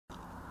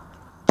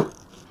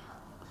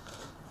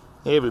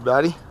Hey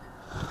everybody,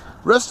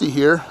 Rusty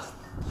here,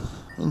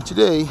 and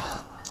today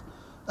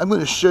I'm going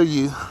to show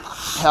you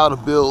how to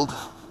build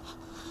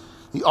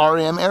the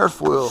RM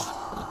airfoil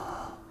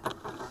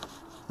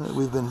that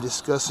we've been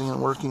discussing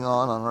and working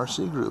on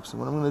RC groups. And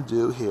what I'm going to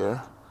do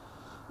here,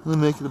 I'm going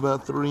to make it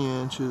about 3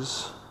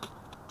 inches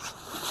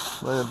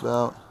by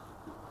about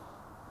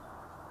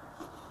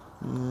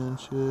 3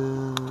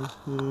 inches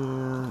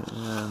here,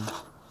 and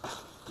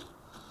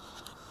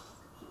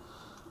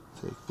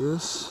take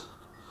this.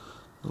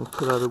 We'll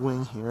put out a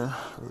wing here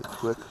really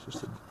quick,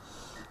 just a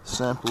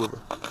sample of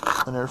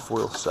an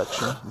airfoil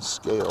section and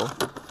scale.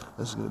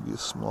 This is going to be a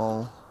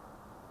small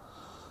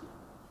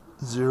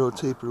zero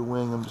taper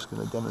wing. I'm just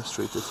going to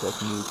demonstrate the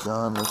technique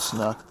on. Let's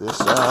knock this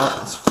out.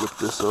 Let's flip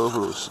this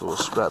over. There's a little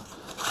scrap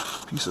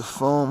piece of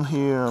foam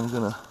here. I'm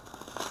going to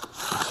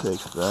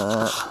take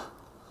that.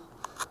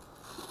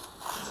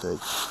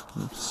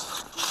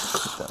 Oops,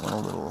 put that one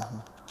a little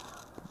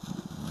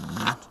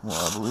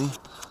wobbly.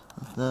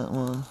 With that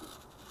one.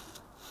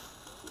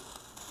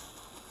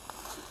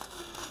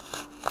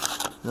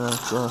 That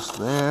across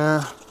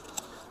there.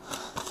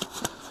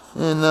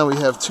 And now we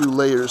have 2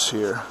 layers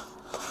here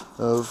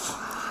of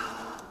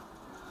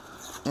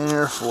an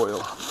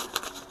airfoil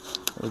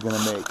that we're going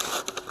to make.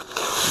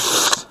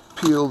 Just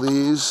peel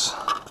these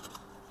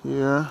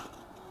here.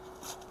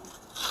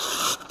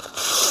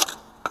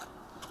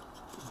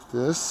 Like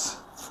this.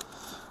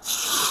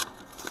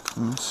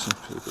 Oops,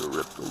 paper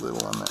ripped a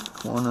little on that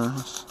corner.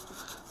 Let's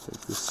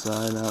take this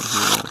side out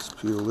here. Let's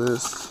peel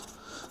this.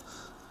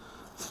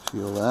 Let's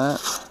peel that.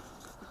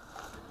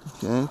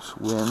 Okay,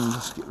 wind,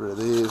 let's get rid of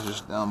these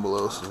just down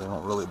below so they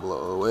don't really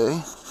blow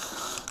away.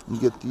 And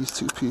get these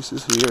 2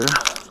 pieces here.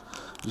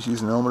 Just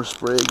use an Elmer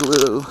spray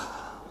glue.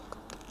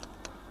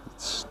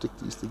 Let's stick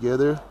these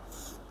together.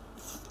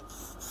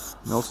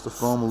 Melts the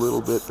foam a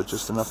little bit, but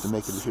just enough to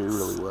make it adhere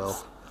really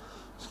well.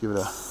 Just give it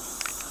a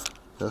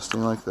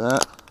dusting like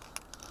that.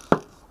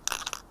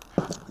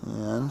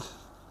 And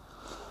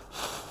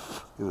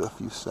give it a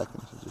few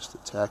seconds just to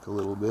tack a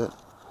little bit.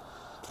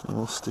 And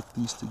we'll stick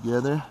these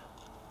together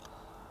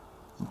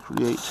and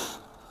create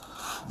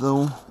the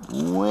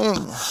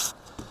wing.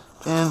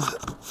 And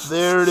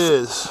there it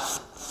is.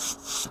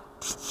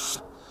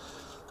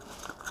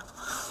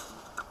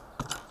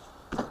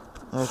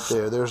 Right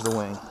there, there's the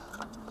wing.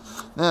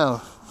 Now,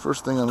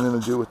 first thing I'm going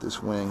to do with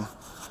this wing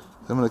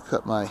is I'm going to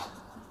cut my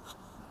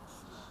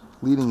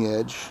leading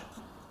edge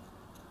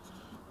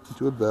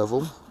into a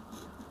bevel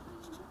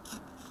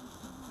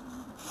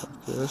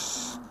like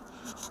this,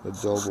 a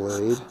dull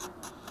blade.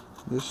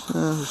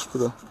 Just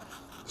put a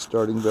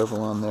starting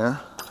bevel on there,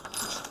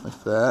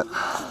 like that.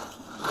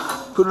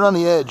 Put it on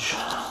the edge,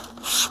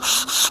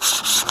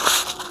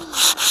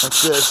 like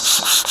this.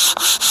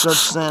 Start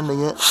sanding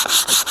it,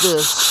 like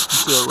this,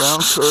 into a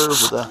round curve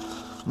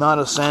with not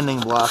a sanding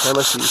block. I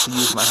like to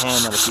use my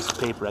hand on a piece of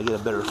paper. I get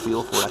a better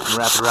feel for it. I can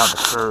wrap it around the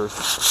curve.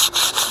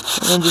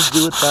 And then just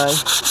do it by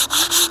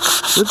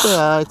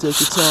eye. Take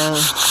your time.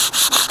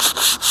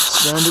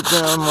 Sand it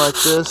down like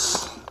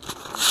this.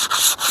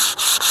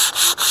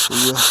 So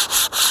you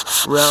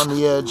round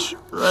the edge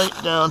right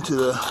down to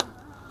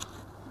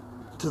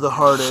the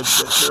hard edge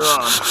that you're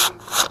on,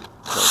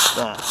 like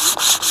that.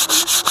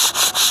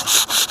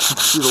 You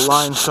can see the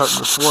line starting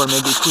to form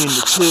in between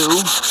the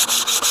 2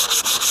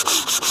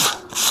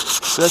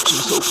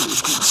 sections. Hopefully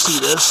you can see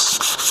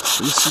this.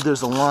 You see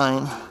there's a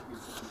line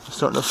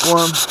starting to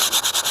form,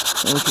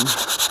 and you can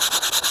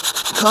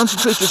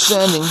concentrate your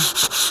sanding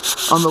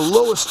on the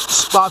lowest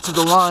spots of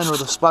the line, or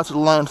the spots of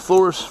the line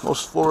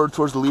most forward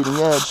towards the leading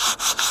edge.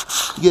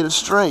 Get it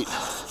straight.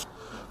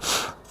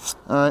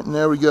 Alright, and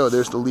there we go.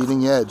 There's the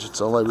leading edge.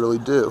 That's all I really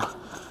do.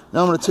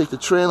 Now I'm going to take the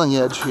trailing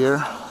edge here.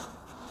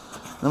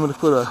 I'm going to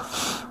put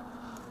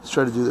let's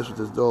try to do this with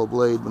this dull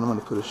blade, but I'm going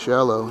to put a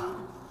shallow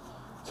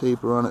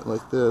taper on it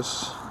like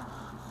this.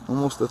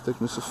 Almost the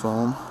thickness of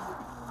foam.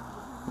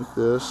 Like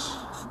this.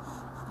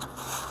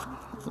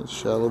 Put a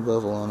shallow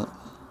bevel on it.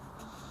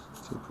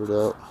 Taper it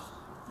out.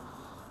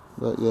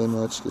 About yay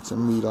much. Get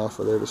some meat off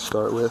of there to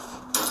start with.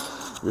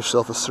 Give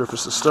yourself a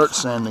surface to start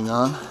sanding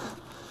on.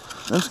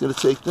 I'm just going to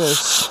take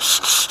this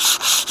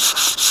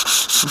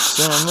and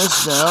sand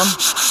this down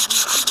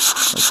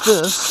like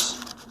this.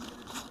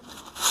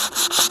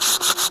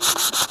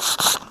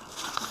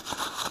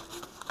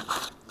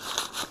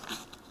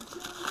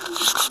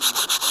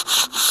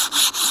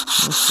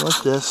 Just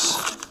like this.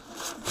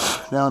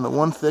 Down to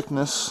 1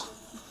 thickness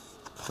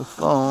of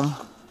foam,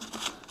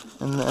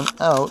 and then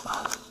out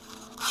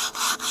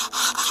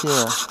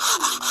here.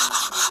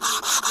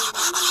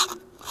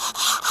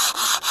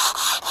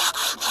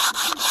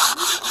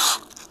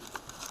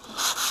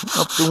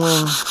 Up the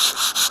wing.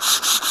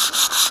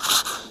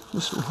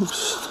 Oops,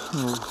 a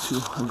little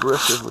too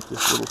aggressive with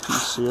this little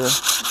piece here.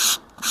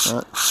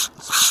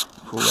 Let's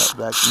pull that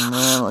back in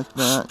there like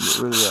that. Get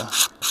rid of the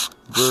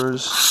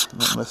burrs.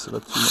 Not mess it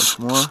up too much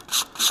more.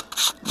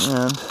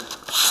 And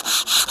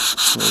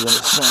we're going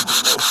to sample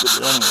most of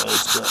it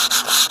anyways, but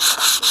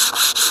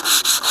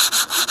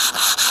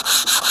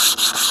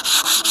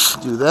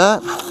do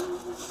that.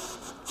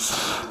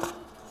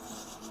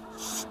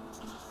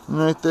 And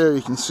right there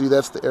you can see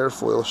that's the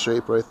airfoil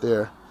shape right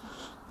there.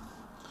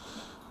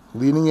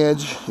 Leading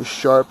edge is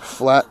sharp,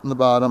 flat in the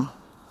bottom.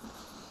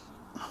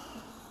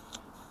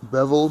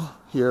 Beveled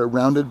here,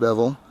 rounded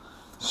bevel,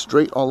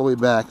 straight all the way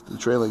back to the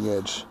trailing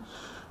edge.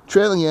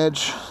 Trailing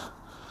edge,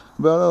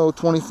 about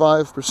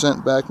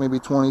 25% back, maybe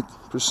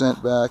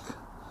 20% back,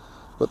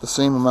 but the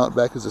same amount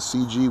back as a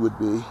CG would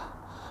be.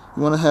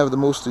 You want to have the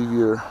most of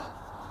your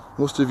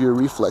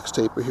reflex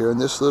taper here, and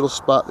this little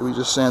spot that we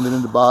just sanded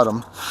in the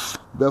bottom,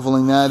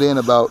 beveling that in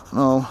about,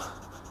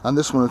 on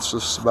this one it's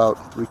just about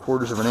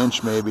 3/4 of an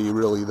inch maybe,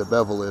 really, the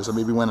bevel is. I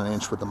maybe went an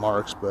inch with the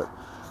marks, but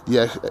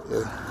yeah,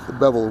 the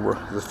bevel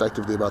is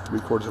effectively about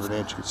 3/4 of an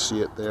inch. You can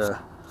see it there.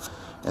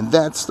 And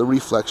that's the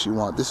reflex you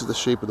want. This is the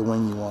shape of the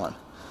wing you want.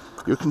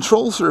 Your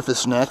control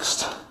surface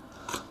next.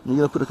 You're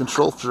going to put a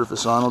control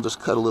surface on. I'll just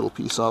cut a little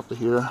piece off of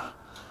here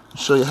and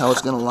show you how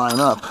it's going to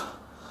line up.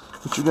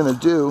 What you're going to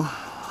do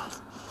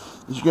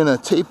is you're going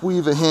to tape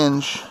weave a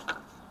hinge.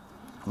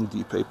 Let me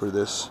depaper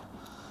this.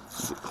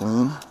 Make it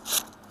clean.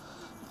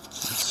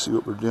 Let's see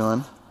what we're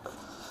doing.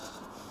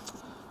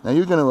 Now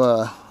you're going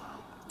to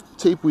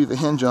tape weave a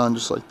hinge on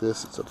just like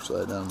this. It's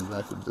upside down and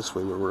backward. This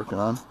way we're working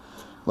on.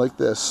 Like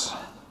this.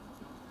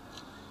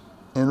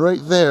 And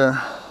right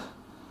there,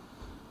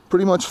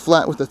 pretty much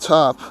flat with the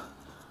top,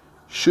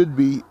 should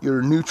be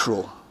your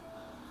neutral.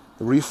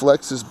 The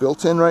reflex is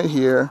built in right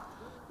here.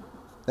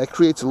 That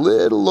creates a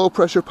little low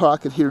pressure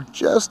pocket here,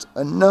 just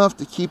enough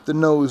to keep the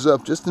nose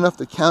up, just enough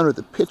to counter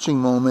the pitching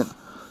moment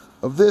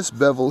of this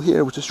bevel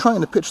here, which is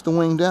trying to pitch the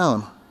wing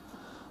down.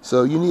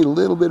 So you need a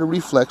little bit of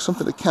reflex,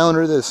 something to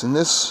counter this. And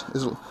this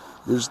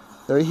is,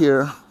 right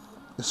here,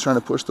 it's trying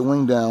to push the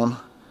wing down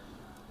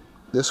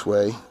this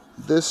way.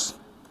 This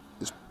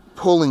is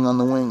pulling on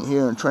the wing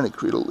here and trying to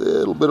create a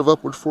little bit of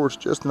upward force,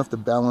 just enough to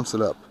balance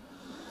it up.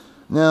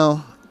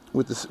 Now,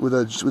 with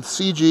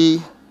CG,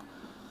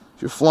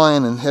 if you're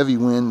flying in heavy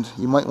wind,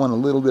 you might want a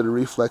little bit of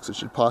reflex. It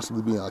should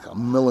possibly be like a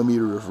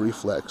millimeter of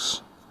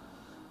reflex,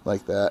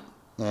 like that.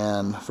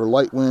 And for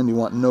light wind, you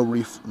want no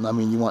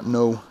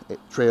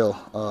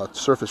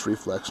surface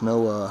reflex,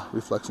 no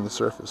reflex on the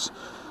surface.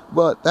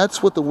 But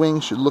that's what the wing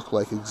should look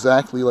like,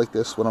 exactly like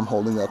this, what I'm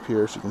holding up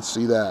here, so you can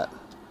see that.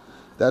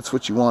 That's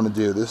what you want to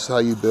do. This is how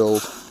you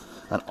build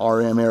an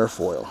RM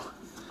airfoil.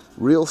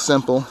 Real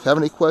simple. If you have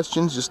any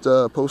questions, just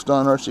post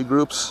on RC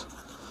groups,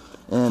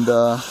 and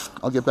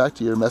I'll get back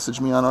to you.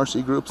 Message me on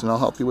RC groups, and I'll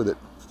help you with it.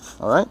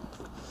 All right?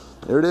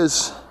 There it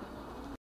is.